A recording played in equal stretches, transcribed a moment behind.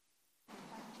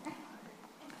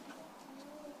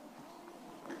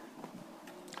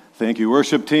Thank you,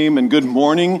 worship team, and good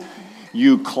morning,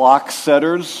 you clock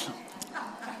setters.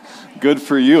 Good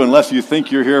for you, unless you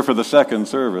think you're here for the second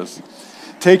service.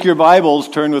 Take your Bibles,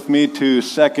 turn with me to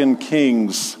 2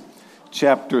 Kings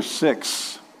chapter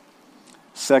 6.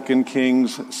 2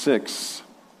 Kings 6,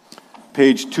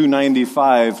 page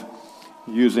 295,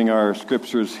 using our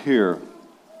scriptures here.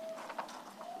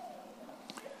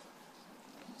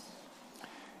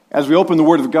 As we open the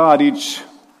Word of God each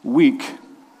week,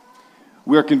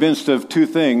 we are convinced of two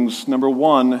things. Number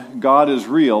one, God is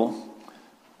real.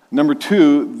 Number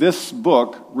two, this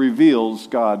book reveals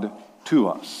God to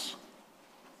us.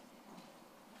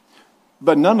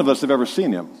 But none of us have ever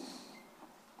seen Him.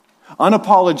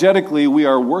 Unapologetically, we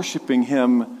are worshiping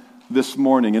Him this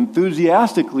morning.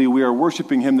 Enthusiastically, we are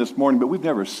worshiping Him this morning, but we've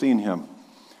never seen Him.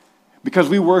 Because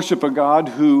we worship a God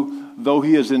who, though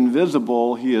He is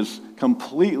invisible, He is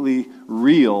completely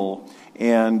real,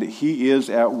 and He is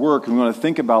at work. And we want to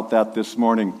think about that this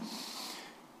morning.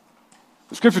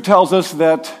 The Scripture tells us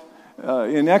that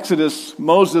in Exodus,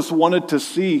 Moses wanted to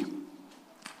see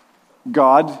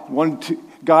God, wanted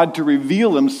God to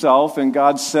reveal Himself, and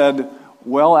God said,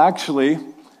 well, actually,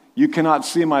 you cannot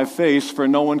see my face, for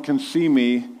no one can see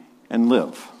me and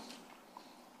live.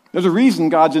 There's a reason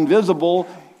God's invisible.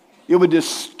 It would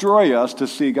destroy us to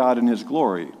see God in His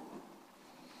glory.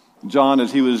 John,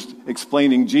 as he was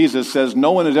explaining Jesus, says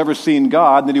no one has ever seen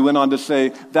God. And then he went on to say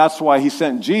that's why He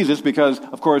sent Jesus, because,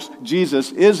 of course,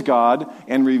 Jesus is God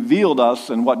and revealed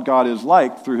us and what God is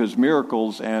like through His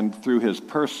miracles and through His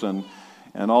person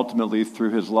and ultimately through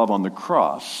His love on the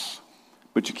cross.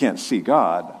 But you can't see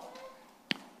God.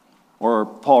 Or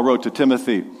Paul wrote to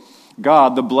Timothy,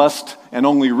 God, the blessed and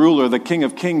only ruler, the King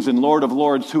of kings and Lord of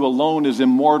lords, who alone is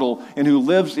immortal and who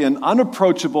lives in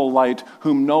unapproachable light,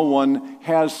 whom no one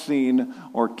has seen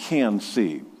or can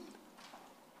see.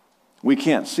 We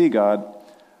can't see God,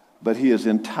 but He is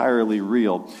entirely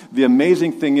real. The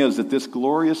amazing thing is that this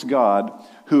glorious God,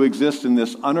 who exists in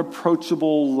this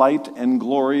unapproachable light and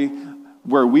glory,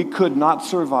 where we could not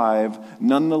survive,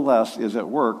 nonetheless is at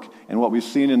work. And what we've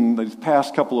seen in the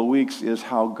past couple of weeks is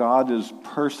how God is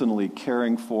personally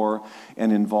caring for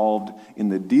and involved in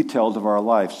the details of our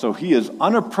life. So He is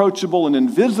unapproachable and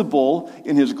invisible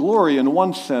in His glory in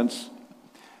one sense,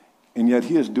 and yet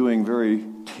He is doing very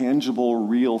tangible,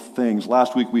 real things.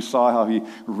 Last week we saw how He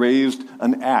raised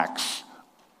an axe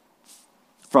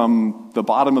from the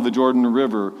bottom of the Jordan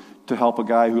River to help a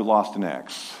guy who lost an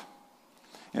axe.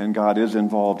 And God is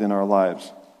involved in our lives.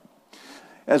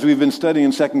 As we've been studying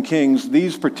in 2 Kings,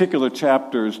 these particular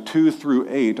chapters, 2 through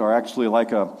 8, are actually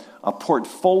like a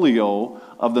portfolio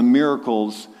of the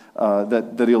miracles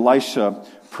that Elisha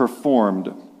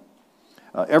performed.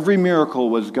 Every miracle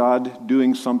was God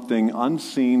doing something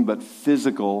unseen but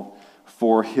physical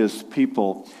for His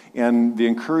people. And the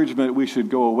encouragement we should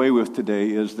go away with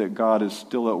today is that God is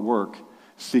still at work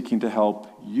seeking to help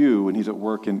you, and He's at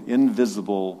work in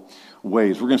invisible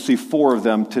ways. We're going to see 4 of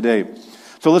them today.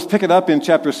 So let's pick it up in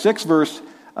chapter 6, verse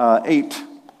 8.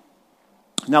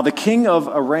 Now the king of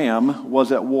Aram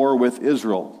was at war with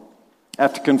Israel.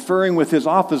 After conferring with his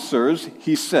officers,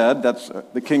 he said, that's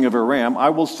the king of Aram,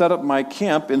 I will set up my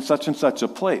camp in such and such a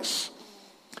place.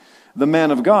 The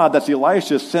man of God, that's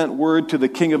Elisha, sent word to the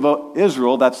king of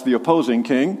Israel, that's the opposing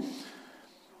king.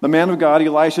 The man of God,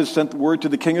 Elisha, sent word to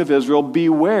the king of Israel,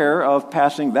 beware of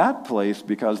passing that place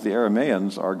because the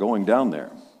Arameans are going down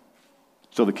there.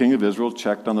 So the king of Israel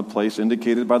checked on the place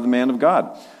indicated by the man of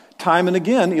God. Time and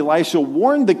again, Elisha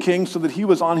warned the king so that he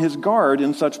was on his guard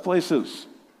in such places.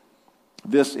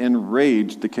 This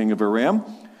enraged the king of Aram.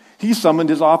 He summoned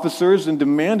his officers and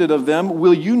demanded of them,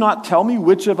 will you not tell me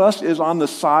which of us is on the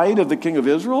side of the king of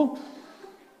Israel?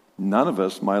 None of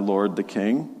us, my lord the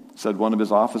king, said one of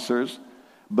his officers.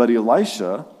 But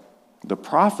Elisha, the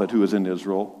prophet who is in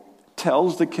Israel,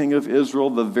 tells the king of Israel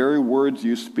the very words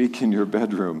you speak in your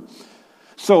bedroom.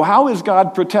 So how is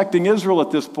God protecting Israel at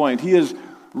this point? He is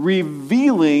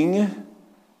revealing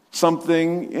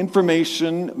something,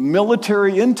 information,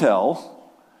 military intel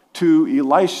to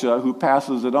Elisha, who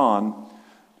passes it on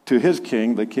to his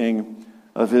king, the king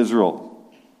of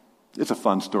Israel. It's a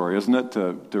fun story, isn't it,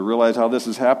 to realize how this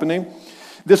is happening?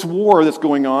 This war that's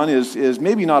going on is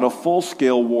maybe not a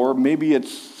full-scale war. Maybe it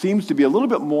seems to be a little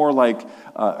bit more like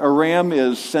Aram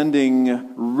is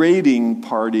sending raiding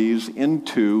parties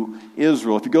into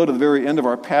Israel. If you go to the very end of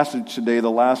our passage today, the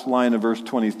last line of verse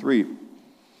 23.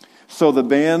 So the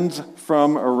bands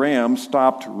from Aram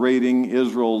stopped raiding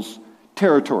Israel's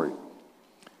territory.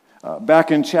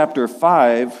 Back in chapter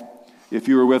 5, if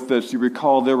you were with us, you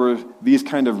recall there were these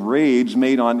kind of raids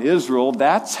made on Israel.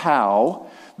 That's how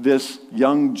this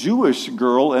young Jewish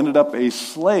girl ended up a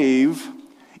slave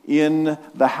in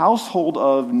the household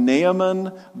of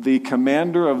Naaman, the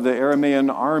commander of the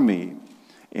Aramean army.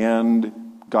 And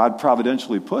God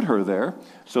providentially put her there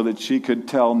so that she could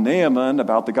tell Naaman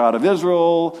about the God of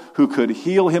Israel, who could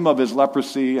heal him of his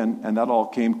leprosy, and that all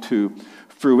came to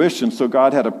fruition. So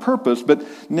God had a purpose, but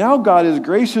now God is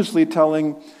graciously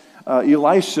telling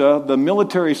Elisha the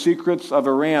military secrets of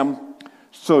Aram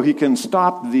so he can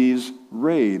stop these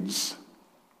raids.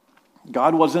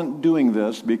 God wasn't doing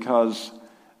this because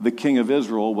the king of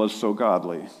Israel was so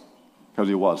godly, because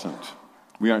he wasn't.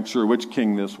 We aren't sure which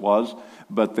king this was,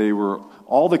 but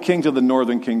all the kings of the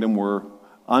northern kingdom were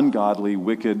ungodly,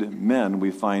 wicked men, we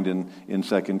find in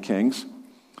 2 Kings.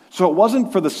 So it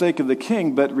wasn't for the sake of the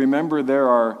king, but remember there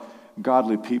are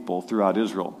godly people throughout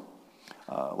Israel.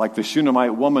 Like the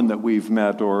Shunammite woman that we've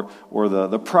met, or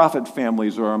the prophet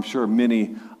families, or I'm sure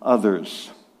many others.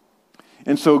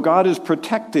 And so God is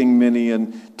protecting many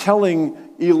and telling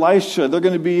Elisha, they're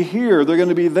going to be here, they're going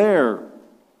to be there.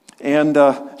 And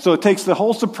so it takes the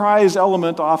whole surprise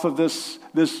element off of this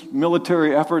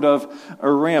military effort of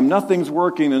Aram. Nothing's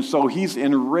working, and so he's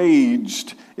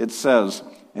enraged, it says.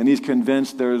 And he's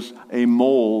convinced there's a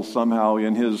mole somehow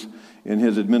in his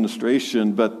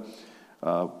administration. But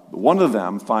one of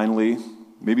them finally,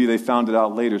 maybe they found it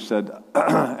out later, said,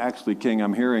 actually, King,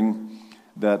 I'm hearing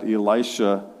that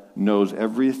Elisha knows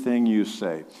everything you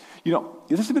say. You know,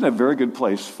 this has been a very good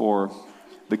place for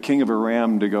the king of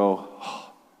Aram to go,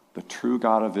 the true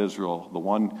God of Israel, the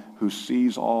one who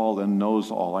sees all and knows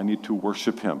all, I need to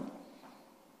worship him.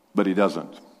 But he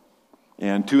doesn't.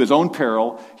 And to his own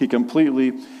peril, he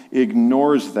completely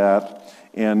ignores that,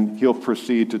 and he'll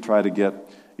proceed to try to get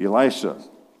Elisha.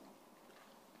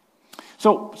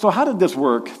 So how did this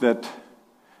work that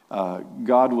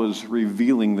God was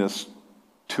revealing this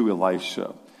to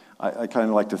Elisha? I kind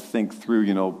of like to think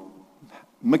through,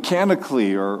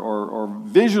 mechanically or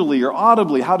visually or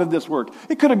audibly, how did this work?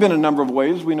 It could have been a number of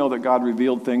ways. We know that God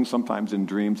revealed things sometimes in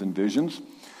dreams and visions.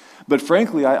 But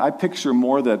frankly, I picture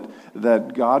more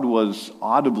that God was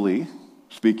audibly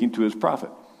speaking to his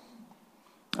prophet.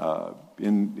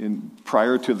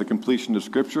 Prior to the completion of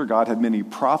Scripture, God had many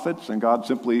prophets, and God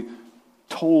simply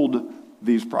told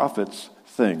these prophets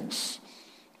things.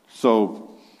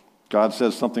 So God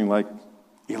says something like,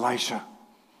 Elisha,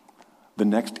 the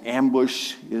next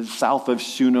ambush is south of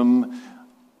Shunem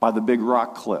by the big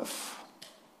rock cliff.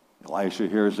 Elisha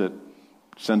hears it,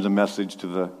 sends a message to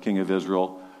the king of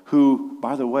Israel, who,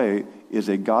 by the way, is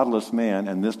a godless man,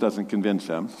 and this doesn't convince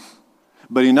him.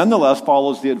 But he nonetheless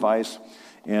follows the advice,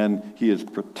 and he is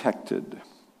protected.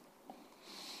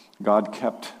 God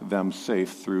kept them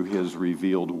safe through his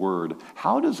revealed word.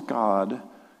 How does God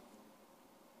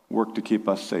work to keep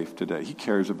us safe today? He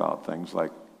cares about things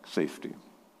like safety.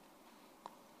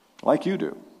 Like you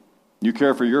do. You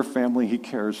care for your family, he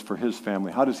cares for his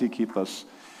family. How does he keep us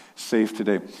safe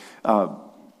today?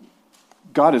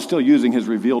 God is still using his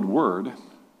revealed word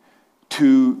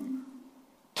to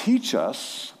teach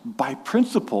us, by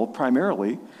principle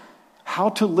primarily, how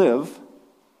to live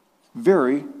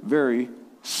very, very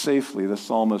safely. The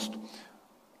psalmist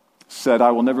said,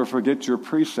 I will never forget your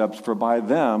precepts, for by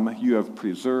them you have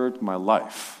preserved my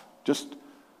life. Just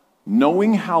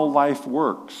knowing how life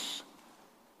works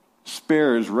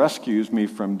rescues me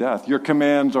from death. Your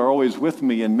commands are always with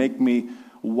me and make me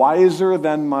wiser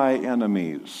than my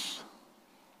enemies.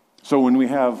 So when we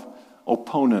have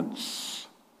opponents,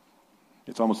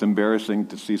 it's almost embarrassing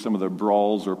to see some of the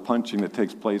brawls or punching that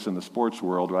takes place in the sports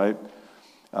world, right?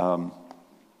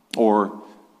 Or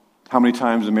how many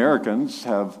times Americans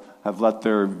have let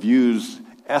their views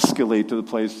escalate to the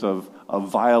place of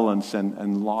violence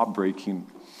and law breaking.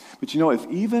 But if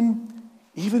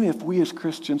even if we as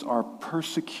Christians are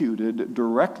persecuted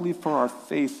directly for our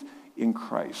faith in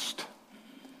Christ,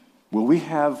 will we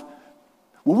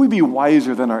be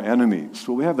wiser than our enemies?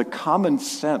 Will we have the common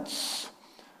sense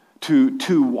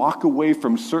to walk away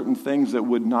from certain things that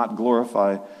would not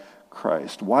glorify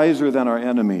Christ? Wiser than our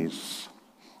enemies.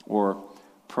 Or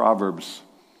Proverbs,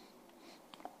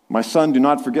 my son, do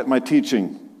not forget my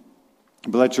teaching,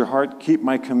 but let your heart keep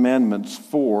my commandments,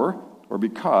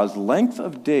 because length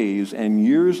of days and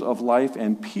years of life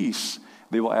and peace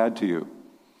they will add to you.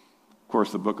 Of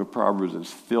course, the book of Proverbs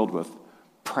is filled with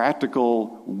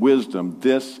practical wisdom.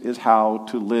 This is how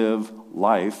to live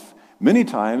life. Many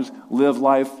times, live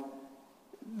life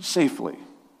safely.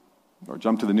 Or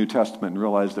jump to the New Testament and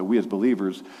realize that we as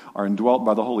believers are indwelt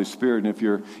by the Holy Spirit, and if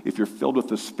you're filled with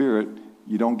the Spirit,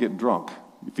 you don't get drunk.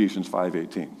 Ephesians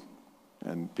 5:18.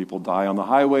 And people die on the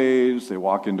highways, they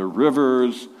walk into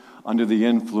rivers under the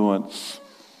influence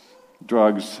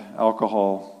drugs,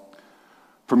 alcohol,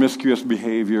 promiscuous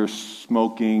behavior,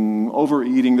 smoking,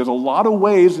 overeating. There's a lot of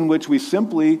ways in which we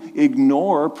simply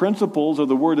ignore principles of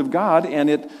the Word of God, and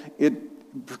it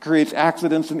creates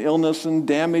accidents and illness and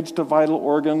damage to vital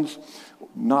organs,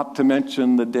 not to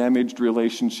mention the damaged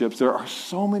relationships. There are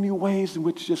so many ways in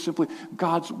which just simply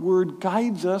God's Word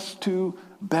guides us to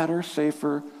better,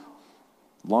 safer,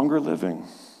 longer living.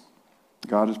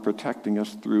 God is protecting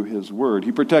us through His Word.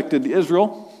 He protected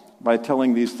Israel by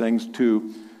telling these things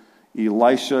to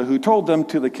Elisha, who told them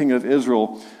to the king of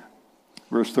Israel,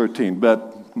 verse 13.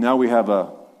 But now we have an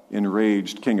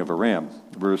enraged king of Aram,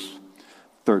 verse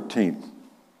 13.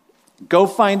 Go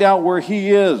find out where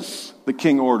he is, the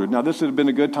king ordered. Now, this would have been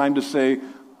a good time to say,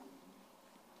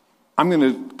 I'm going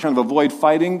to kind of avoid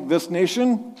fighting this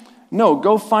nation. No,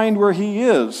 go find where he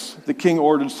is, the king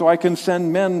ordered, so I can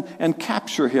send men and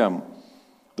capture him.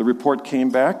 The report came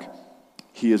back,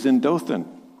 he is in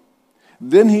Dothan.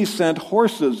 Then he sent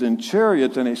horses and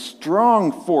chariots and a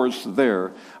strong force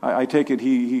there. I take it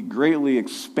he greatly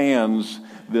expands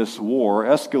this war,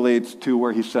 escalates to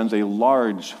where he sends a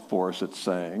large force, it's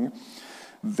saying.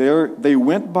 There they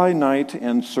went by night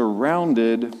and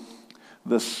surrounded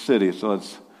the city. So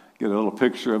let's get a little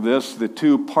picture of this. The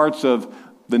two parts of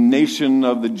the nation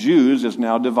of the Jews is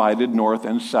now divided north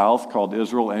and south, called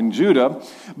Israel and Judah.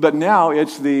 But now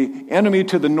it's the enemy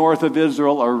to the north of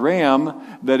Israel, Aram,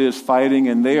 that is fighting,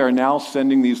 and they are now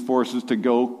sending these forces to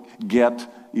go get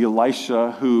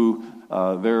Elisha, who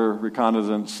their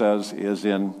reconnaissance says is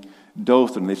in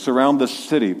Dothan. They surround the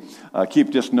city.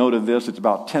 Keep just note of this. It's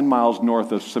about 10 miles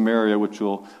north of Samaria, which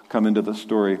will come into the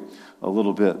story a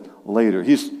little bit later.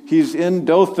 He's in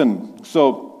Dothan.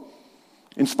 So,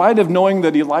 in spite of knowing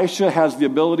that Elisha has the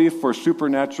ability for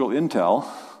supernatural intel,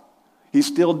 he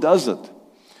still does it.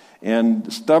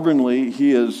 And stubbornly,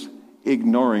 he is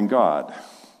ignoring God.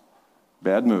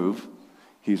 Bad move.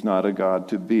 He's not a God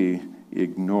to be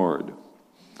ignored.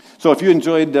 So if you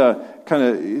enjoyed kind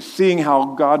of seeing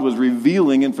how God was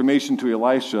revealing information to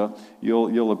Elisha,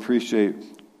 you'll appreciate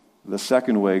the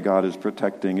second way God is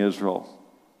protecting Israel.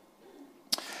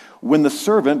 When the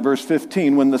servant, verse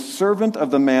 15, when the servant of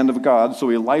the man of God,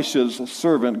 so Elisha's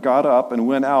servant, got up and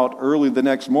went out early the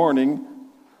next morning,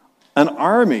 an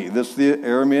army, this the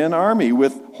Aramean army,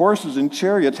 with horses and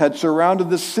chariots had surrounded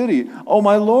the city. Oh,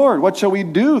 my Lord, what shall we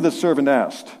do? The servant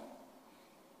asked.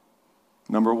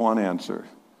 Number one answer,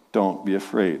 don't be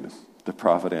afraid, the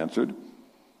prophet answered.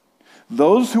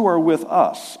 Those who are with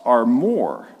us are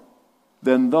more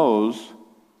than those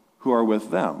who are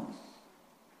with them.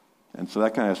 And so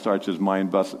that kind of starts his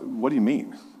mind bust. What do you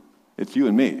mean? It's you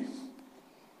and me.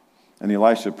 And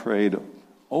Elisha prayed,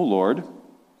 O Lord,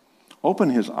 open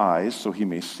his eyes so he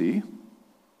may see.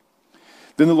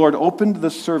 Then the Lord opened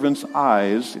the servant's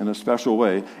eyes in a special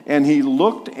way, and he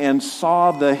looked and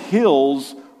saw the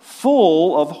hills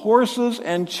full of horses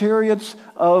and chariots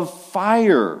of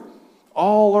fire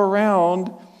all around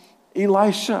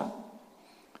Elisha.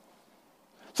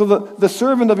 So the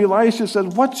servant of Elisha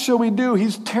said, what shall we do?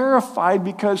 He's terrified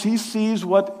because he sees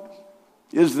what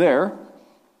is there,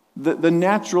 the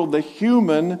natural, the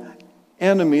human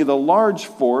enemy, the large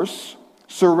force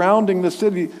surrounding the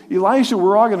city. Elisha,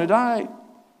 we're all going to die.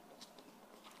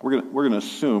 We're going to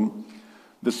assume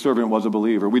this servant was a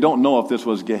believer. We don't know if this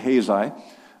was Gehazi,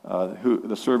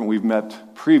 the servant we've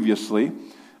met previously.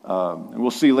 And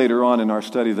we'll see later on in our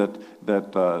study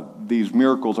that these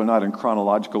miracles are not in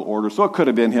chronological order. So it could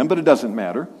have been him, but it doesn't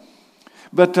matter.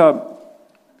 But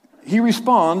he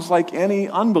responds like any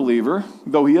unbeliever,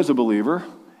 though he is a believer,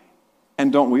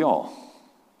 and don't we all?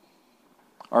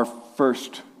 Our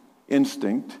first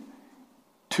instinct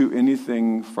to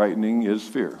anything frightening is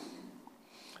fear.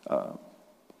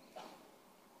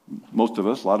 Most of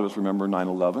us, a lot of us remember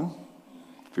 9/11,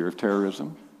 fear of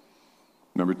terrorism.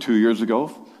 Remember 2 years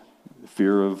ago,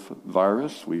 fear of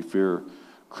virus. We fear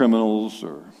criminals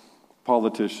or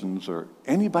politicians or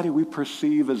anybody we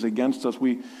perceive as against us.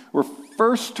 Our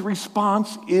first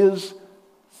response is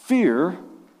fear.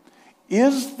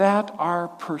 Is that our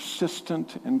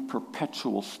persistent and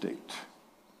perpetual state?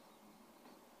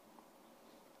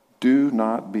 Do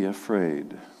not be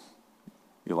afraid,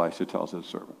 Elisha tells his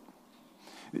servant.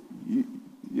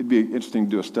 It'd be interesting to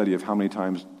do a study of how many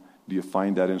times do you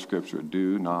find that in Scripture?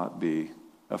 Do not be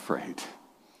afraid.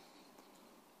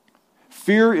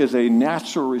 Fear is a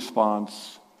natural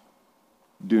response.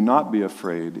 Do not be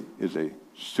afraid is a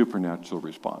supernatural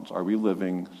response. Are we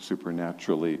living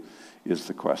supernaturally is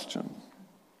the question.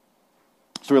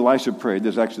 So Elisha prayed.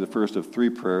 This is actually the first of 3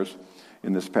 prayers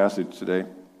in this passage today.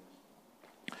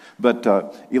 But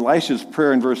Elisha's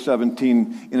prayer in verse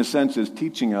 17, in a sense, is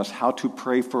teaching us how to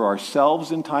pray for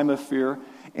ourselves in time of fear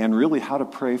and really how to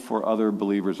pray for other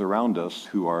believers around us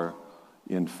who are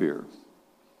in fear.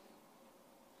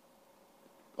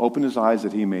 Open his eyes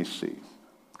that he may see.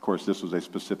 Of course, this was a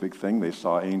specific thing. They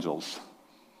saw angels.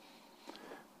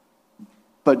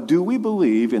 But do we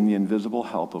believe in the invisible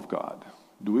help of God?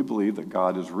 Do we believe that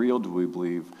God is real? Do we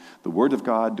believe the Word of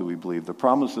God? Do we believe the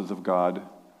promises of God?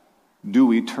 Do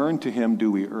we turn to him?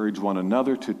 Do we urge one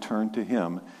another to turn to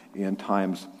him in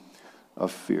times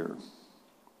of fear?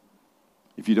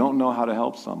 If you don't know how to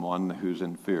help someone who's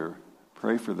in fear,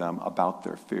 pray for them about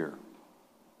their fear.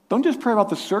 Don't just pray about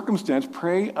the circumstance,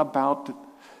 pray about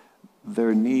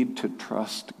their need to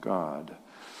trust God.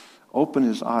 Open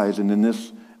his eyes, and in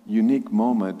this unique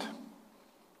moment,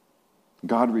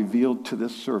 God revealed to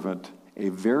this servant a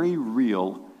very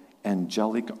real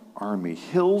angelic army,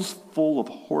 hills full of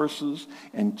horses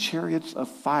and chariots of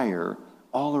fire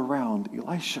all around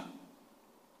Elisha.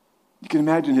 You can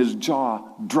imagine his jaw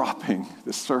dropping,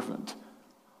 this servant.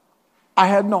 I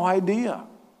had no idea.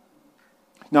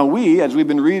 Now we, as we've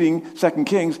been reading 2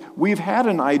 Kings, we've had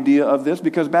an idea of this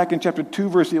because back in chapter 2,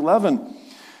 verse 11,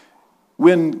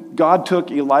 when God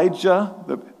took Elijah,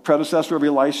 the predecessor of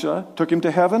Elisha, took him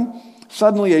to heaven,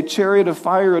 suddenly a chariot of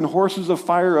fire and horses of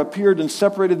fire appeared and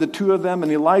separated the two of them,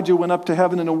 and Elijah went up to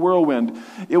heaven in a whirlwind.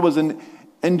 It was an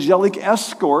angelic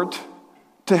escort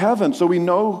to heaven, so we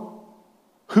know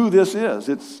who this is.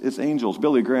 It's angels.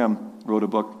 Billy Graham wrote a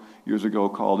book years ago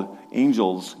called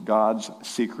Angels, God's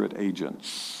Secret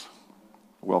Agents.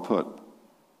 Well put.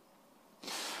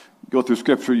 Go through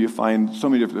Scripture, you find so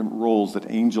many different roles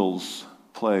that angels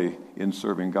play in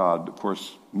serving God. Of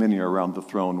course, many are around the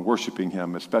throne worshiping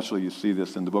him, especially you see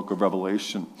this in the book of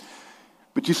Revelation.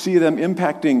 But you see them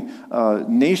impacting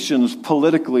nations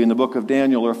politically in the book of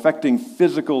Daniel, or affecting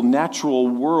physical, natural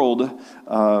world,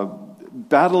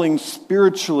 battling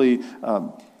spiritually.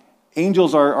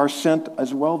 Angels are sent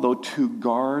as well, though, to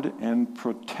guard and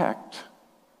protect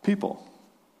people,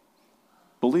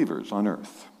 believers on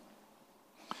earth.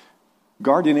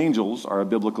 Guardian angels are a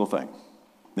biblical thing.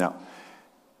 Now,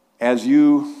 as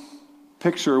you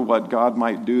picture what God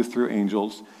might do through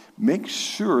angels, make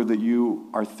sure that you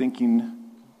are thinking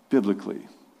biblically.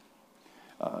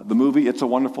 The movie It's a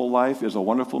Wonderful Life is a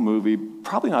wonderful movie,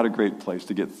 probably not a great place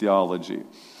to get theology.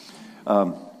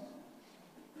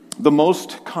 The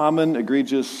most common,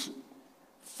 egregious,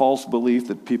 false belief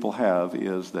that people have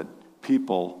is that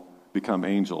people become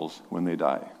angels when they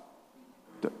die.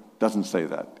 Doesn't say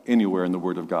that anywhere in the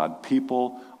Word of God.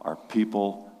 People are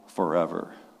people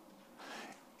forever.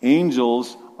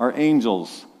 Angels are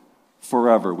angels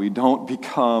forever. We don't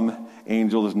become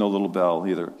angels. There's no little bell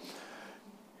either.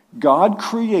 God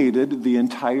created the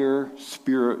entire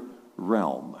spirit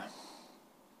realm.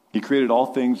 He created all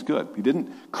things good. He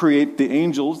didn't create the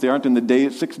angels. They aren't in the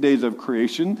 6 days of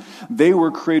creation. They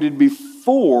were created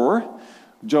before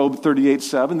Job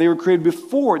 38:7. They were created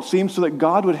before, it seems, so that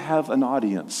God would have an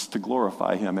audience to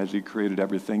glorify him as he created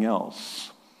everything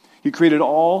else. He created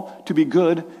all to be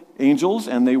good angels,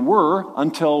 and they were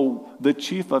until the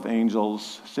chief of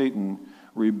angels, Satan,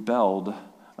 rebelled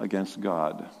against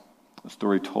God. A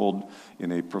story told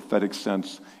in a prophetic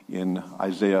sense in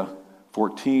Isaiah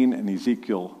 14 and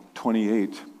Ezekiel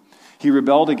 28. He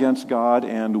rebelled against God,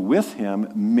 and with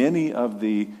him many of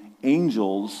the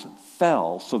angels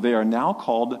fell. So they are now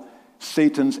called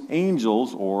Satan's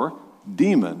angels or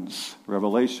demons,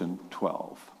 Revelation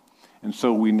 12. And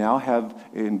so we now have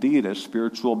indeed a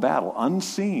spiritual battle,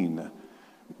 unseen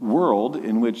world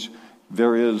in which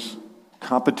there is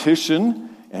competition,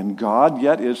 and God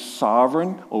yet is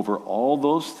sovereign over all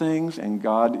those things, and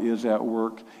God is at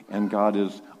work, and God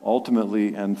is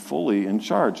ultimately and fully in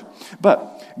charge.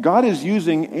 But God is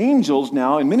using angels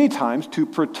now, and many times, to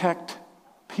protect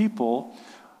people,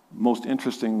 most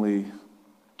interestingly,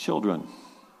 children.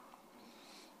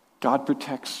 God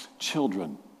protects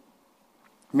children.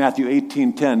 Matthew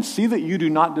 18:10, "See that you do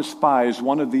not despise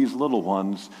one of these little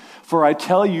ones, for I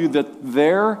tell you that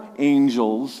their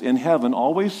angels in heaven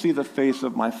always see the face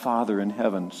of my Father in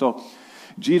heaven." So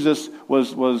Jesus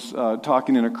was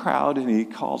talking in a crowd, and he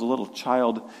calls a little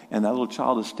child, and that little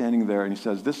child is standing there, and he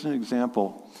says, this is an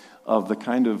example of the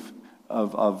kind of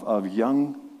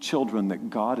young children that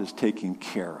God is taking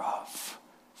care of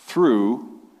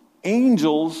through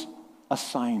angels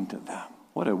assigned to them.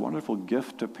 What a wonderful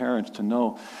gift to parents to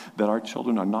know that our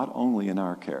children are not only in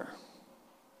our care,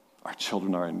 our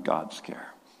children are in God's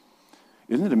care.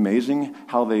 Isn't it amazing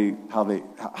how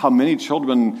many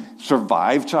children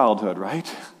survive childhood, right?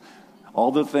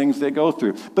 All the things they go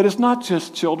through. But it's not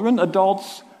just children,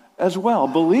 adults as well.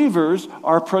 Believers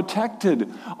are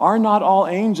protected. Are not all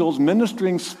angels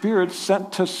ministering spirits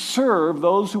sent to serve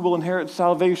those who will inherit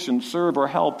salvation, serve or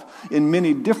help in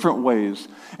many different ways?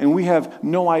 And we have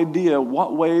no idea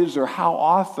what ways or how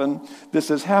often this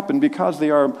has happened because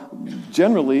they are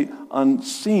generally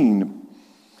unseen.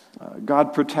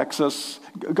 God protects us.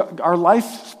 Our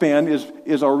lifespan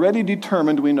is already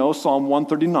determined. We know Psalm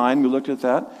 139, we looked at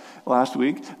that last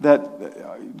week,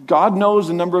 that God knows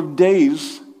the number of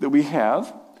days that we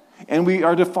have, and we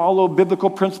are to follow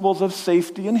biblical principles of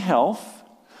safety and health.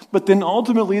 But then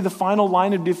ultimately, the final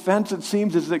line of defense, it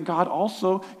seems, is that God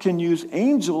also can use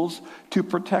angels to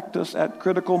protect us at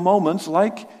critical moments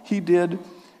like he did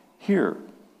here,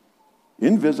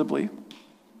 invisibly,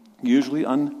 usually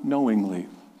unknowingly.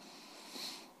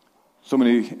 So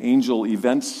many angel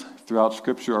events throughout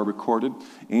Scripture are recorded.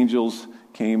 Angels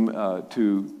came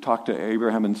to talk to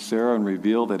Abraham and Sarah and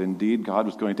reveal that indeed God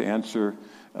was going to answer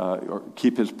or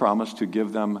keep his promise to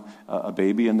give them a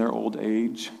baby in their old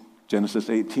age. Genesis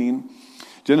 18.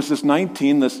 Genesis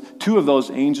 19, two of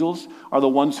those angels are the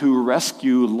ones who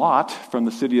rescue Lot from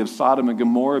the city of Sodom and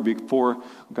Gomorrah before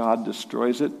God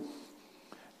destroys it.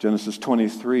 Genesis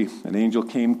 23, an angel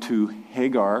came to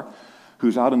Hagar,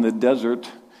 who's out in the desert,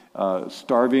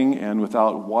 starving and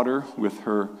without water with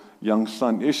her young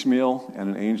son Ishmael, and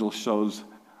an angel shows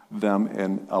them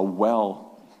in a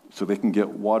well so they can get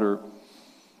water.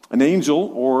 An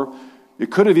angel, or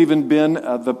it could have even been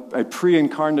a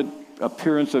pre-incarnate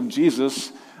appearance of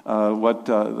Jesus,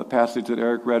 the passage that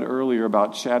Eric read earlier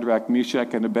about Shadrach,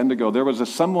 Meshach, and Abednego. There was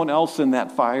someone else in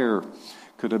that fire.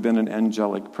 Could have been an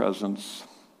angelic presence.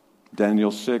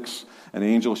 Daniel 6, an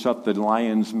angel shut the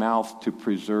lion's mouth to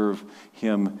preserve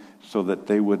him so that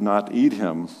they would not eat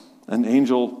him. An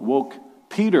angel woke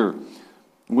Peter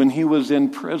when he was in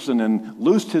prison and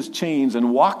loosed his chains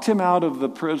and walked him out of the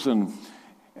prison.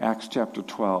 Acts chapter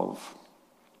 12.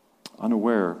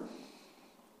 Unaware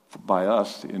by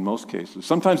us in most cases.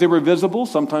 Sometimes they were visible,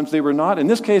 sometimes they were not. In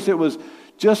this case, it was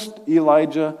just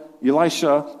Elisha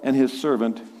and his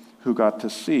servant who got to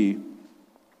see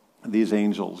these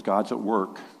angels. God's at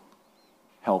work,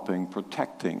 helping,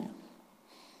 protecting.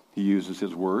 He uses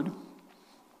his word.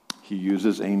 He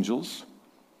uses angels.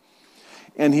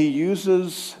 And he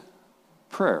uses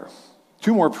prayer.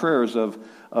 Two more prayers of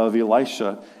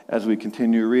Elisha as we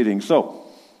continue reading. So,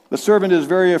 the servant is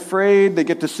very afraid. They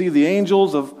get to see the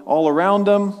angels all around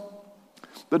them.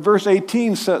 But verse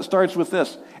 18 starts with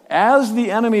this. As the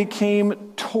enemy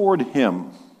came toward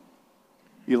him,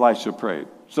 Elisha prayed.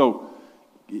 So,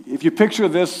 if you picture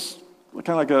this kind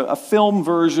of like a film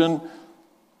version,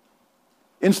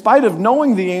 in spite of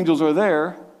knowing the angels are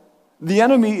there, the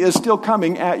enemy is still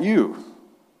coming at you.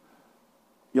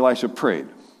 Elisha prayed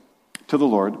to the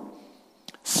Lord,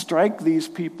 strike these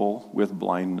people with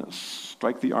blindness.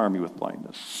 Strike the army with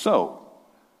blindness. So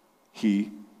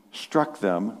he struck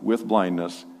them with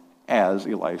blindness as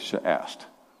Elisha asked.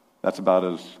 That's about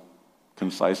as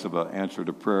concise of an answer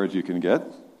to prayer as you can get.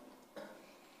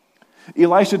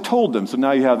 Elisha told them, so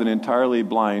now you have an entirely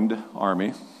blind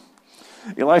army.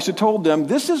 Elisha told them,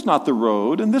 this is not the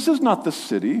road and this is not the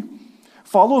city.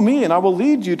 Follow me and I will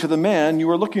lead you to the man you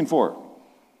are looking for.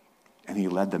 And he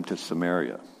led them to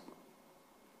Samaria.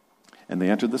 And they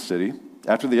entered the city.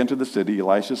 After they entered the city,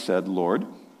 Elisha said, Lord,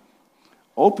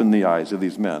 open the eyes of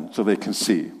these men so they can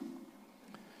see.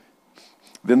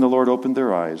 Then the Lord opened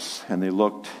their eyes, and they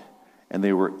looked, and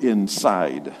they were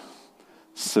inside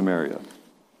Samaria.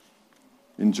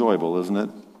 Enjoyable, isn't it?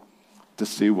 To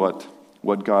see what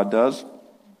God does.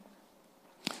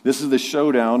 This is the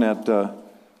showdown at the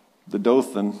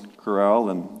Dothan corral,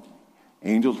 and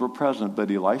angels were present,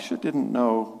 but Elisha didn't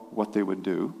know what they would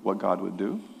do, what God would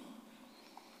do.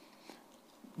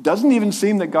 Doesn't even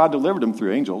seem that God delivered him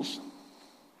through angels.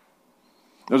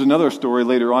 There's another story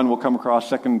later on we'll come across,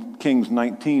 2 Kings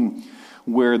 19,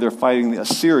 where they're fighting the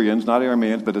Assyrians, not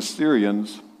Arameans, but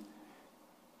Assyrians.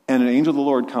 And an angel of the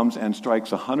Lord comes and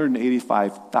strikes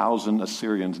 185,000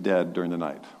 Assyrians dead during the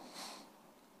night.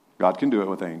 God can do it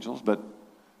with angels, but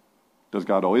does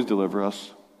God always deliver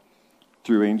us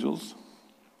through angels?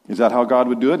 Is that how God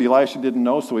would do it? Elisha didn't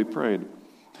know, so he prayed.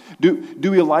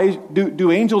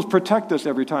 Do angels protect us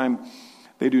every time?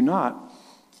 They do not.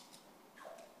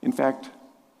 In fact,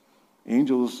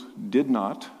 angels did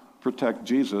not protect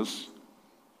Jesus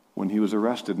when he was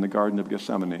arrested in the Garden of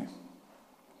Gethsemane.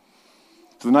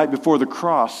 So the night before the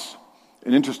cross,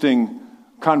 an interesting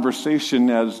conversation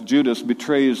as Judas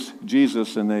betrays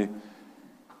Jesus, and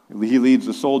he leads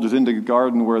the soldiers into the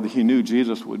garden where he knew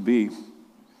Jesus would be.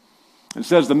 It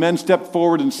says the men stepped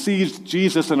forward and seized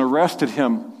Jesus and arrested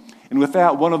him. And with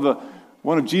that, one of the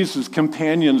one of Jesus'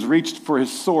 companions reached for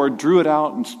his sword, drew it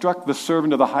out, and struck the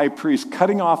servant of the high priest,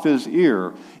 cutting off his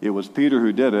ear. It was Peter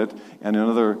who did it, and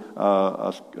another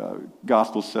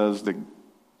gospel says that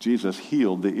Jesus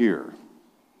healed the ear.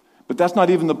 But that's not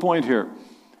even the point here.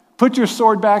 Put your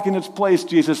sword back in its place,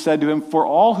 Jesus said to him, for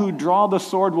all who draw the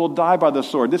sword will die by the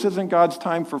sword. This isn't God's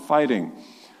time for fighting.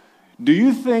 Do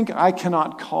you think I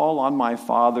cannot call on my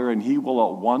Father and he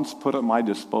will at once put at my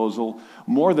disposal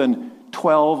more than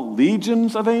 12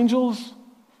 legions of angels?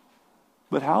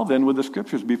 But how then would the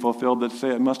scriptures be fulfilled that say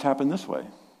it must happen this way?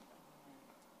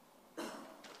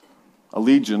 A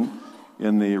legion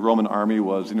in the Roman army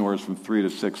was anywhere from 3,000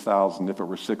 to 6,000. If it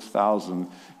were 6,000,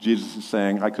 Jesus is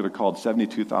saying, I could have called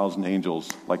 72,000 angels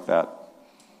like that,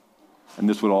 and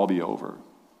this would all be over.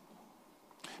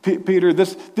 Peter,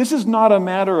 this is not a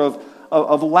matter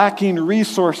of lacking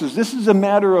resources. This is a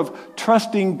matter of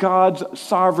trusting God's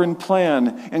sovereign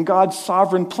plan. And God's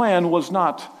sovereign plan was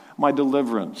not my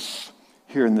deliverance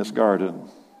here in this garden.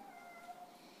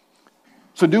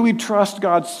 So do we trust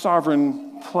God's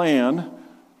sovereign plan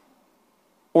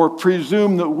or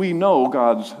presume that we know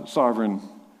God's sovereign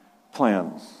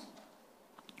plan?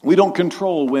 We don't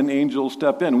control when angels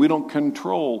step in. We don't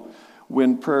control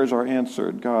when prayers are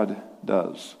answered. God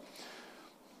does.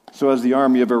 So as the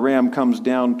army of Aram comes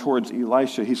down towards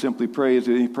Elisha, he simply prays.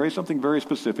 He prays something very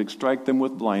specific, strike them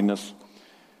with blindness,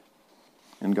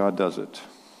 and God does it.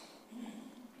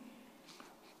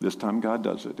 This time God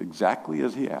does it exactly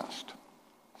as he asked.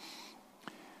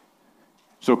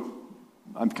 So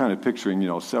I'm kind of picturing,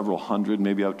 several hundred,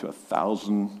 maybe up to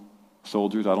 1,000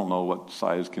 soldiers. I don't know what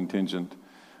size contingent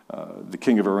the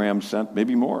king of Aram sent,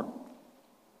 maybe more.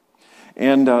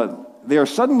 And they are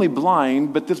suddenly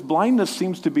blind, but this blindness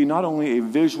seems to be not only a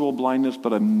visual blindness,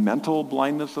 but a mental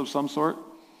blindness of some sort.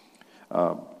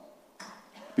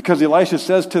 Because Elisha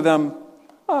says to them,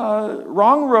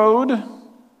 wrong road,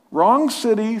 wrong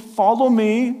city, follow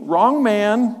me, wrong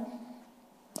man,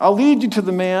 I'll lead you to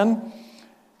the man.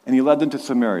 And he led them to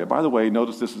Samaria. By the way,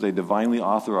 notice this is a divinely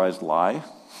authorized lie.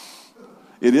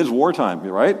 It is wartime,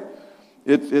 right?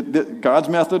 God's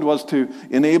method was to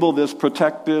enable this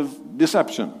protective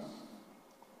deception.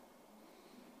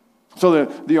 So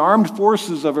the armed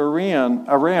forces of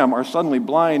Aram are suddenly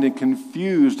blind and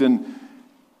confused, and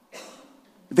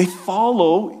they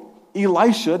follow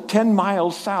Elisha 10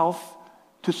 miles south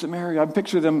to Samaria. I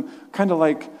picture them kind of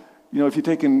like, if you're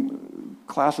taking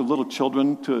a class of little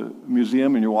children to a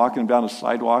museum and you're walking down a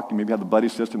sidewalk, and maybe have the buddy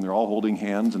system, they're all holding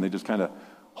hands, and they just kind of,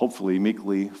 hopefully,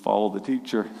 meekly follow the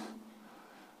teacher.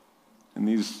 And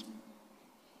these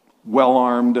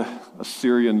well-armed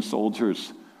Assyrian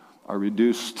soldiers are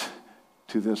reduced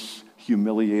to this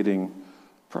humiliating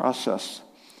process.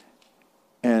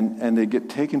 And they get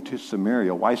taken to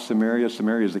Samaria. Why Samaria?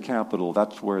 Samaria is the capital.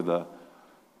 That's where the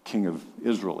king of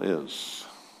Israel is.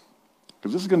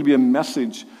 Because this is going to be a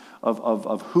message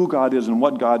of who God is and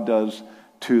what God does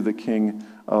to the king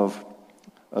of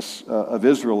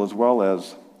Israel as well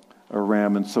as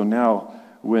Aram. And so now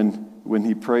when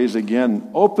he prays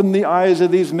again, open the eyes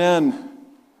of these men.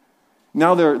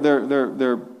 Now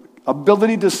their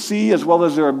ability to see as well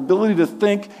as their ability to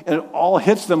think, and it all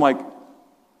hits them like,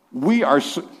 we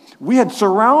had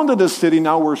surrounded a city,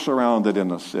 now we're surrounded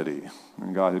in a city.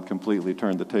 And God had completely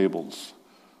turned the tables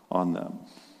on them.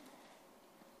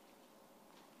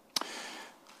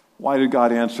 Why did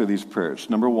God answer these prayers?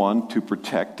 Number one, to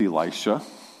protect Elisha.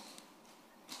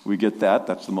 We get that.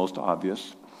 That's the most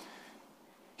obvious.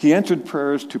 He answered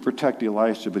prayers to protect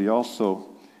Elisha, but he also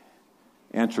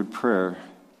answered prayer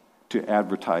to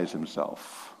advertise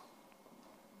himself.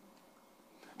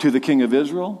 To the king of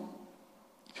Israel,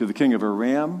 to the king of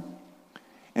Aram,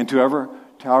 and to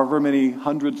however many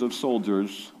hundreds of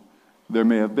soldiers there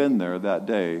may have been there that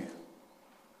day,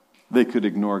 they could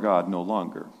ignore God no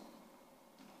longer.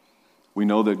 We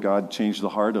know that God changed the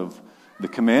heart of the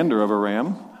commander of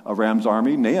Aram's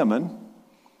army, Naaman,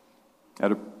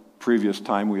 at a previous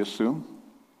time, we assume.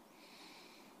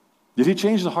 Did he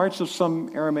change the hearts of some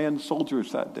Aramean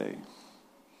soldiers that day?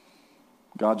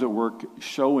 God's at work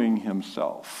showing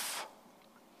himself,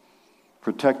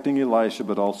 protecting Elisha,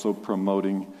 but also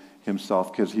promoting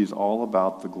himself, because he's all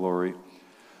about the glory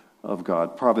of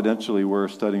God. Providentially, we're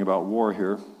studying about war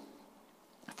here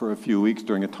for a few weeks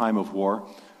during a time of war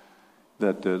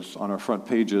that is on our front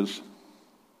pages.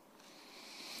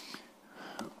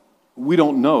 We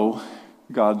don't know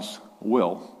God's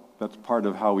will. That's part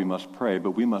of how we must pray,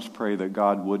 but we must pray that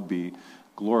God would be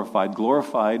glorified.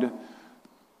 Glorified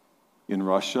in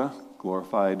Russia,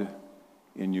 glorified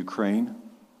in Ukraine.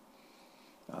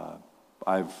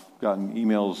 I've gotten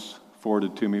emails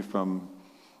forwarded to me from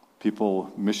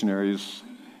people, missionaries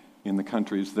in the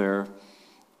countries there.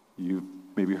 You've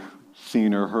maybe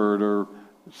seen or heard or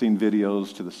seen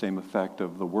videos to the same effect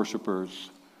of the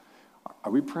worshipers.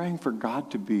 Are we praying for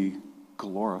God to be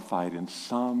glorified in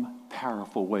some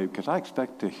powerful way? Because I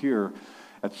expect to hear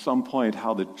at some point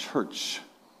how the church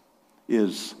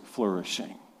is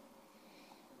flourishing.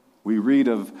 We read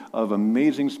of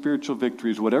amazing spiritual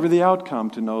victories, whatever the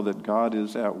outcome, to know that God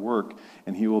is at work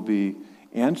and he will be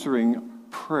answering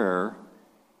prayer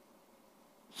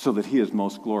so that he is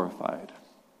most glorified.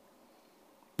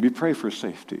 We pray for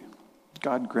safety.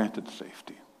 God granted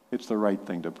safety. It's the right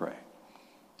thing to pray.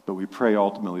 But we pray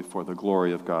ultimately for the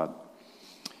glory of God.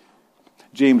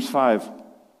 James 5.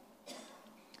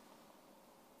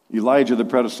 Elijah, the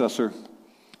predecessor,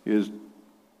 is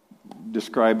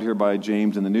described here by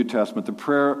James in the New Testament. The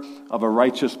prayer of a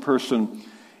righteous person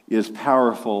is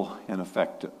powerful and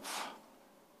effective.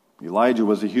 Elijah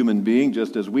was a human being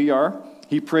just as we are.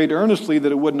 He prayed earnestly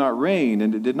that it would not rain,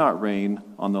 and it did not rain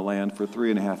on the land for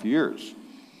 3.5 years.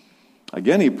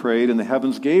 Again he prayed, and the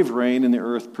heavens gave rain, and the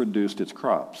earth produced its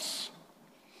crops.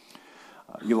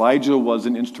 Elijah was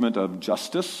an instrument of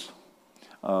justice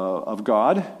of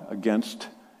God against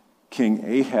King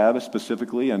Ahab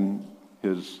specifically, and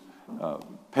his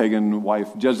pagan wife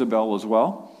Jezebel as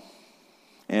well.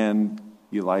 And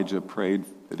Elijah prayed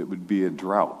that it would be a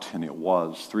drought, and it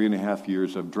was. 3.5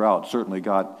 years of drought certainly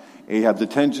got Ahab's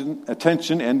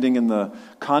attention, ending in the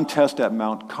contest at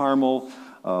Mount Carmel,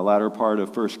 latter part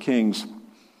of 1 Kings.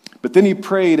 But then he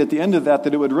prayed at the end of that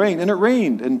it would rain, and it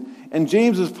rained. And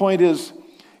James's point is,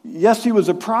 yes, he was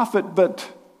a prophet, but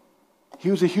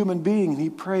he was a human being, and he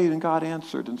prayed, and God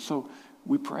answered. And so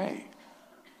we pray.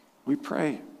 We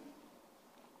pray.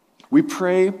 We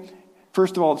pray,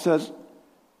 first of all, it says,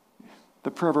 the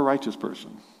prayer of a righteous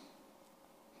person.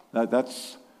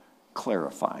 That's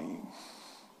clarifying.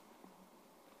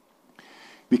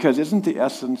 Because isn't the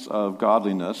essence of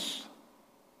godliness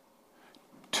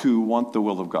to want the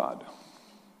will of God?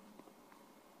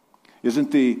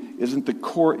 Isn't the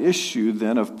core issue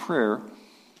then of prayer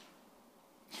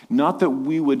not that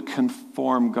we would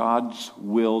conform God's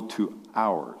will to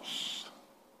ours,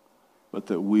 but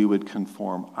that we would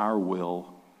conform our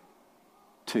will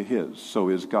to his? So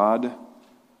is God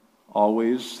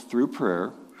always, through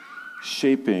prayer,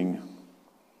 shaping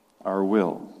our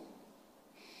will?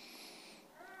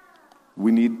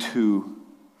 We need to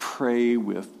pray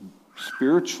with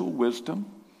spiritual wisdom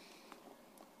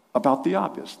about the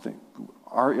obvious thing.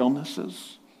 Our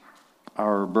illnesses,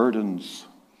 our burdens,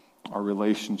 our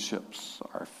relationships,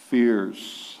 our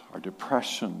fears, our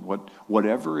depression,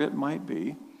 whatever it might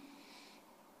be.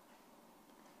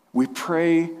 We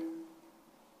pray,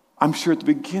 I'm sure at the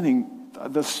beginning,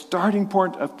 the starting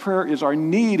point of prayer is our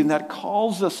need, and that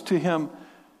calls us to him.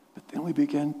 But then we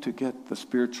begin to get the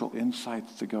spiritual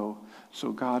insights to go,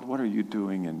 so God, what are you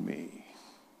doing in me?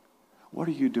 What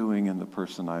are you doing in the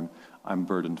person I'm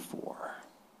burdened for?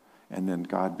 And then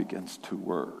God begins to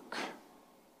work.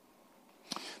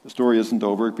 The story isn't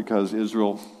over because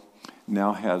Israel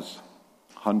now has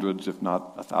hundreds, if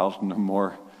not 1,000 or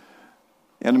more,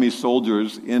 enemy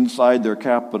soldiers inside their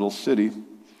capital city.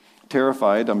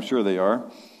 Terrified, I'm sure they are.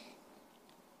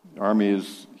 The army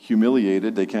is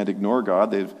humiliated. They can't ignore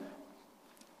God.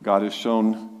 God has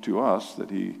shown to us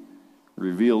that he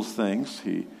reveals things.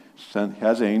 He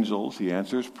has angels. He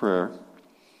answers prayer.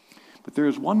 But there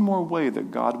is one more way that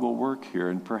God will work here,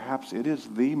 and perhaps it is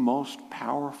the most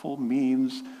powerful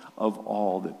means of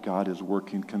all that God is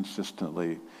working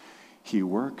consistently. He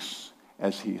works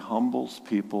as he humbles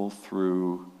people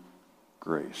through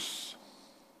grace.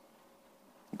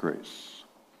 Grace.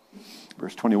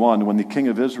 Verse 21, when the king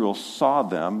of Israel saw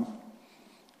them,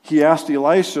 he asked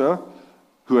Elisha,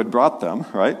 who had brought them,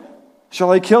 right?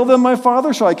 Shall I kill them, my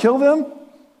father? Shall I kill them?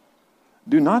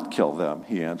 Do not kill them,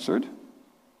 he answered.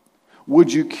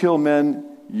 Would you kill men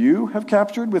you have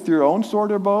captured with your own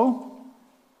sword or bow?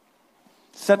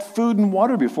 Set food and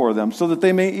water before them so that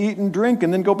they may eat and drink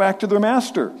and then go back to their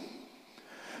master.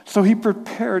 So he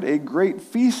prepared a great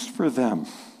feast for them.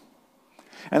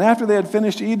 And after they had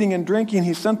finished eating and drinking,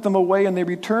 he sent them away, and they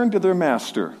returned to their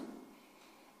master.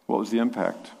 What was the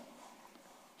impact?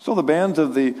 So the bands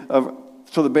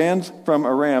from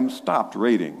Aram stopped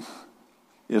raiding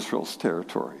Israel's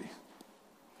territory.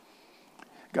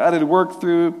 God had worked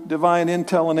through divine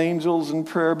intel and angels and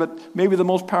prayer, but maybe the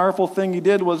most powerful thing he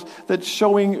did was that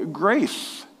showing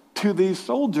grace to these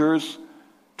soldiers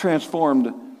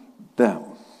transformed them.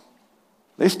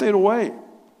 They stayed away.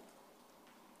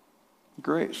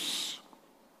 Grace.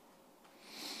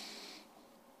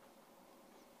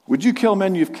 Would you kill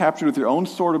men you've captured with your own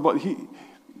sword?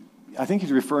 I think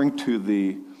he's referring to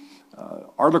the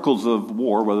articles of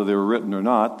war, whether they were written or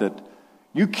not, that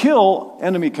you kill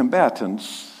enemy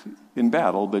combatants in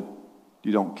battle, but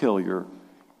you don't kill your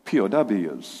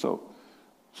POWs. So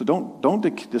don't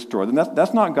destroy them.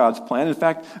 That's not God's plan. In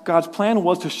fact, God's plan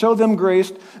was to show them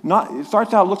grace. It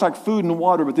starts out, it looks like food and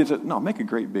water, but they said, no, make a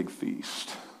great big feast.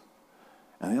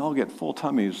 And they all get full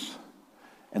tummies,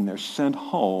 and they're sent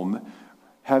home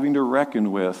having to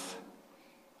reckon with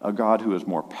a God who is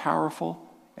more powerful,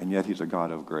 and yet he's a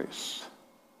God of grace.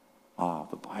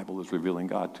 The Bible is revealing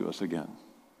God to us again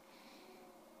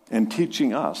and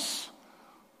teaching us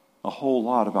a whole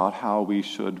lot about how we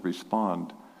should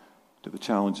respond to the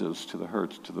challenges, to the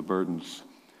hurts, to the burdens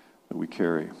that we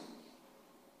carry.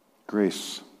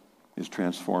 Grace is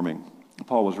transforming.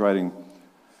 Paul was writing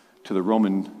to the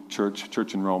Roman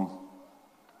church in Rome,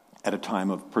 at a time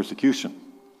of persecution.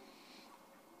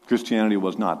 Christianity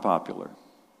was not popular.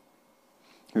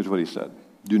 Here's what he said.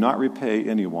 Do not repay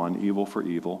anyone evil for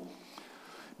evil.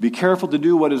 Be careful to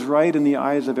do what is right in the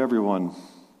eyes of everyone.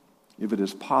 If it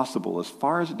is possible, as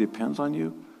far as it depends on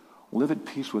you, live at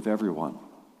peace with everyone.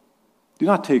 Do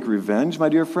not take revenge, my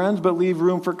dear friends, but leave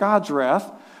room for God's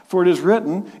wrath. For it is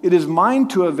written, it is mine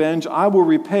to avenge, I will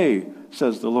repay,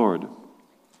 says the Lord.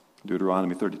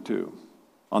 Deuteronomy 32.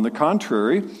 On the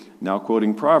contrary, now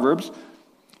quoting Proverbs,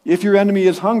 if your enemy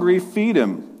is hungry, feed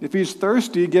him. If he's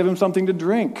thirsty, give him something to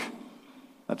drink.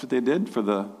 That's what they did for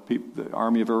the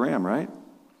army of Aram, right?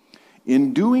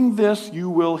 In doing this, you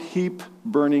will heap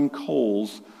burning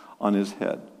coals on his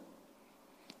head.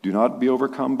 Do not be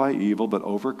overcome by evil, but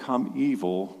overcome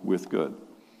evil with good.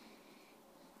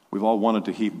 We've all wanted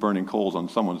to heap burning coals on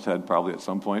someone's head probably at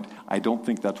some point. I don't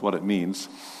think that's what it means.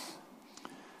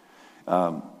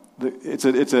 It's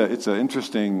an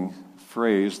interesting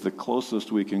phrase. The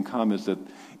closest we can come is that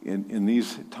in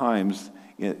these times,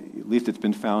 at least it's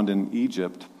been found in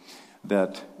Egypt,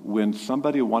 that when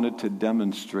somebody wanted to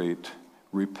demonstrate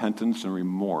repentance and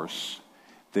remorse,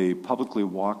 they publicly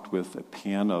walked with a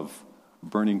pan of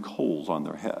burning coals on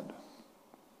their head,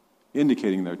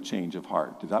 indicating their change of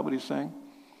heart. Is that what he's saying?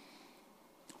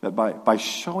 That by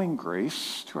showing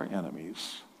grace to our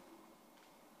enemies,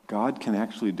 God can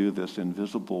actually do this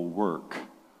invisible work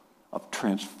of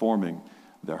transforming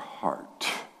their heart.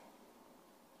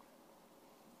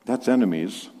 That's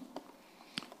enemies.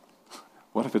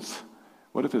 What if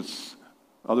it's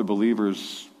other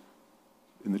believers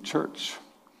in the church?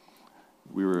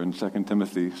 We were in 2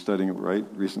 Timothy studying it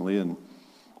recently, and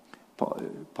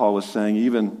Paul was saying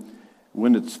even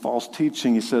when it's false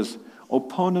teaching, he says,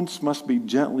 opponents must be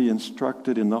gently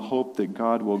instructed in the hope that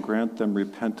God will grant them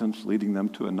repentance, leading them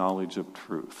to a knowledge of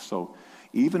truth. So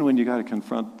even when you got to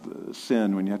confront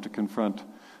sin, when you have to confront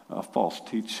false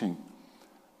teaching,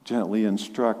 gently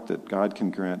instruct that God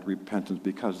can grant repentance,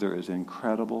 because there is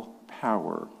incredible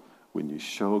power when you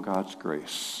show God's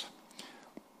grace.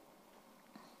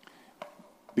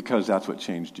 Because that's what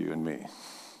changed you and me.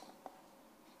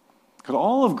 Because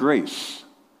all of grace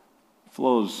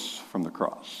flows from the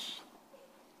cross.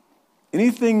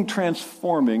 Anything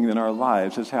transforming in our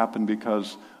lives has happened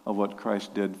because of what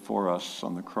Christ did for us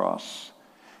on the cross.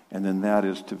 And then that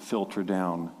is to filter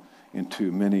down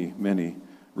into many, many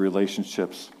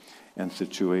relationships and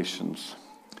situations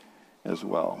as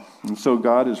well. And so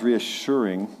God is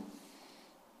reassuring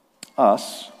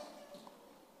us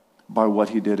by what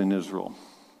he did in Israel.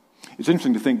 It's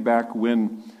interesting to think back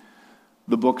when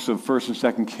the books of 1st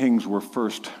and 2nd Kings were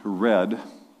first read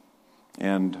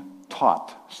and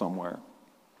taught somewhere.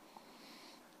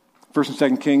 1st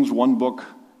and 2nd Kings, one book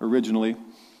originally,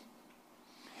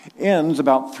 ends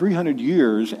about 300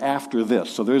 years after this.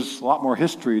 So there's a lot more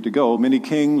history to go, many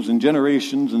kings and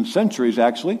generations and centuries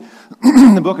actually.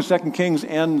 The book of 2nd Kings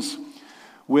ends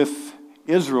with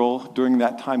Israel during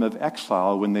that time of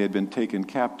exile when they had been taken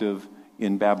captive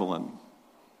in Babylon.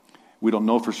 We don't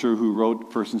know for sure who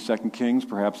wrote 1st and 2nd Kings,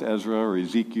 perhaps Ezra or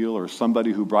Ezekiel or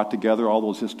somebody who brought together all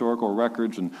those historical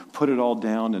records and put it all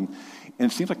down. And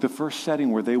it seems like the first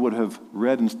setting where they would have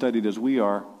read and studied as we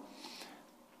are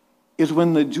is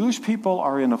when the Jewish people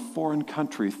are in a foreign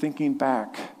country thinking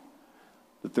back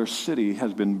that their city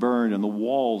has been burned and the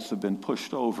walls have been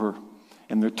pushed over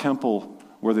and their temple,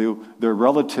 where their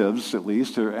relatives, at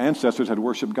least, their ancestors had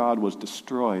worshiped God, was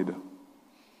destroyed.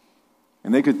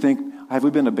 And they could think, have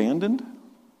we been abandoned?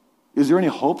 Is there any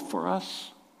hope for us?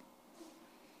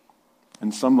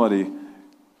 And somebody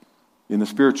in the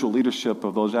spiritual leadership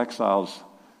of those exiles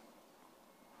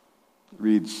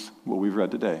reads what we've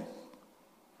read today.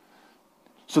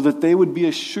 so that they would be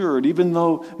assured, even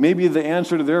though maybe the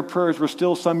answer to their prayers were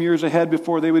still some years ahead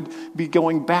before they would be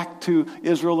going back to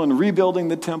Israel and rebuilding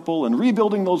the temple and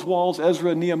rebuilding those walls,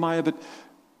 Ezra and Nehemiah,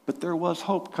 but there was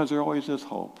hope, because there always is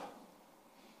hope,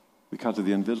 because of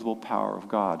the invisible power of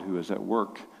God who is at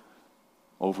work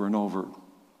over and over.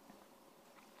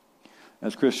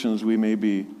 As Christians, we may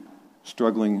be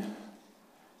struggling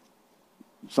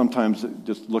sometimes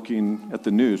just looking at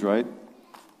the news, right?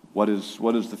 What is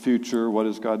the future? What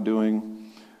is God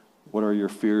doing? What are your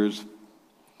fears?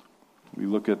 We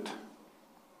look at,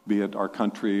 be it our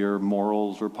country or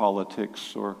morals or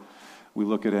politics, or we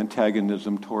look at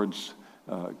antagonism towards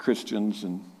Christians,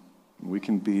 and we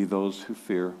can be those who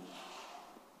fear.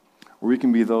 Or we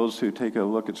can be those who take a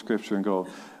look at Scripture and go,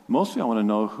 mostly I want to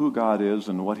know who God is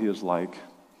and what He is like,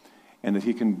 and that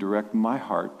He can direct my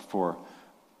heart for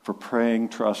praying,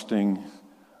 trusting,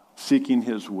 seeking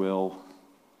His will,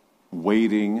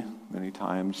 waiting many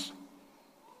times,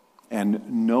 and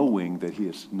knowing that He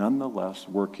is nonetheless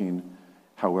working,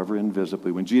 however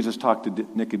invisibly. When Jesus talked to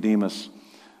Nicodemus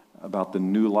about the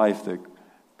new life that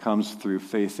comes through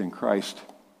faith in Christ,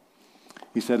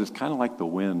 He said it's kind of like the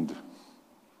wind.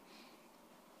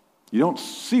 You don't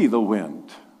see the wind,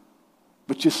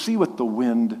 but you see what the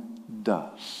wind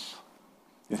does.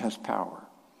 It has power.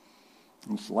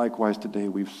 And it's likewise today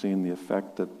we've seen the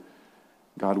effect that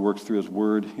God works through His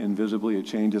Word invisibly. It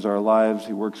changes our lives.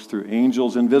 He works through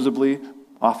angels invisibly,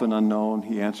 often unknown.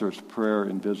 He answers prayer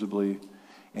invisibly.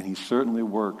 And He certainly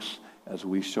works as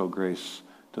we show grace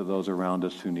to those around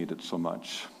us who need it so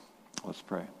much. Let's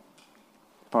pray.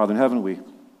 Father in heaven, we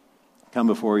come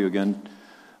before You again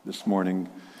this morning,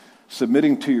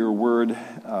 submitting to Your Word,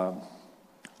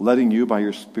 letting You by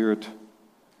Your Spirit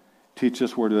teach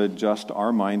us where to adjust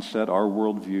our mindset, our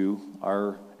worldview,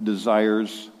 our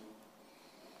desires,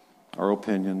 our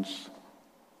opinions.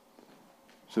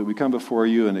 So we come before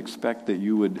You and expect that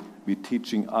You would be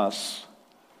teaching us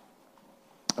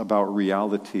about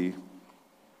reality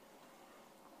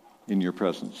in Your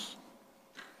presence.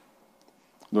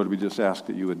 Lord, we just ask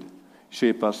that You would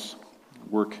shape us,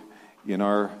 work in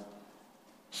our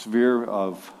sphere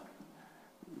of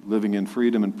living in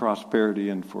freedom and prosperity,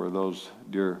 and for those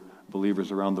dear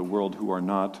believers around the world who are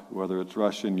not, whether it's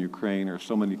Russia and Ukraine or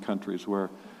so many countries where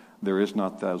there is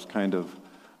not those kind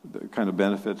of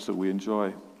benefits that we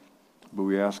enjoy. But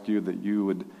we ask You that You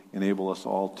would enable us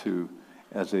all to,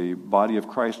 as a body of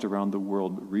Christ around the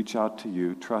world, reach out to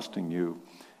You, trusting You,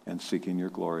 and seeking Your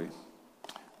glory.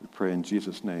 We pray in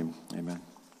Jesus' name. Amen.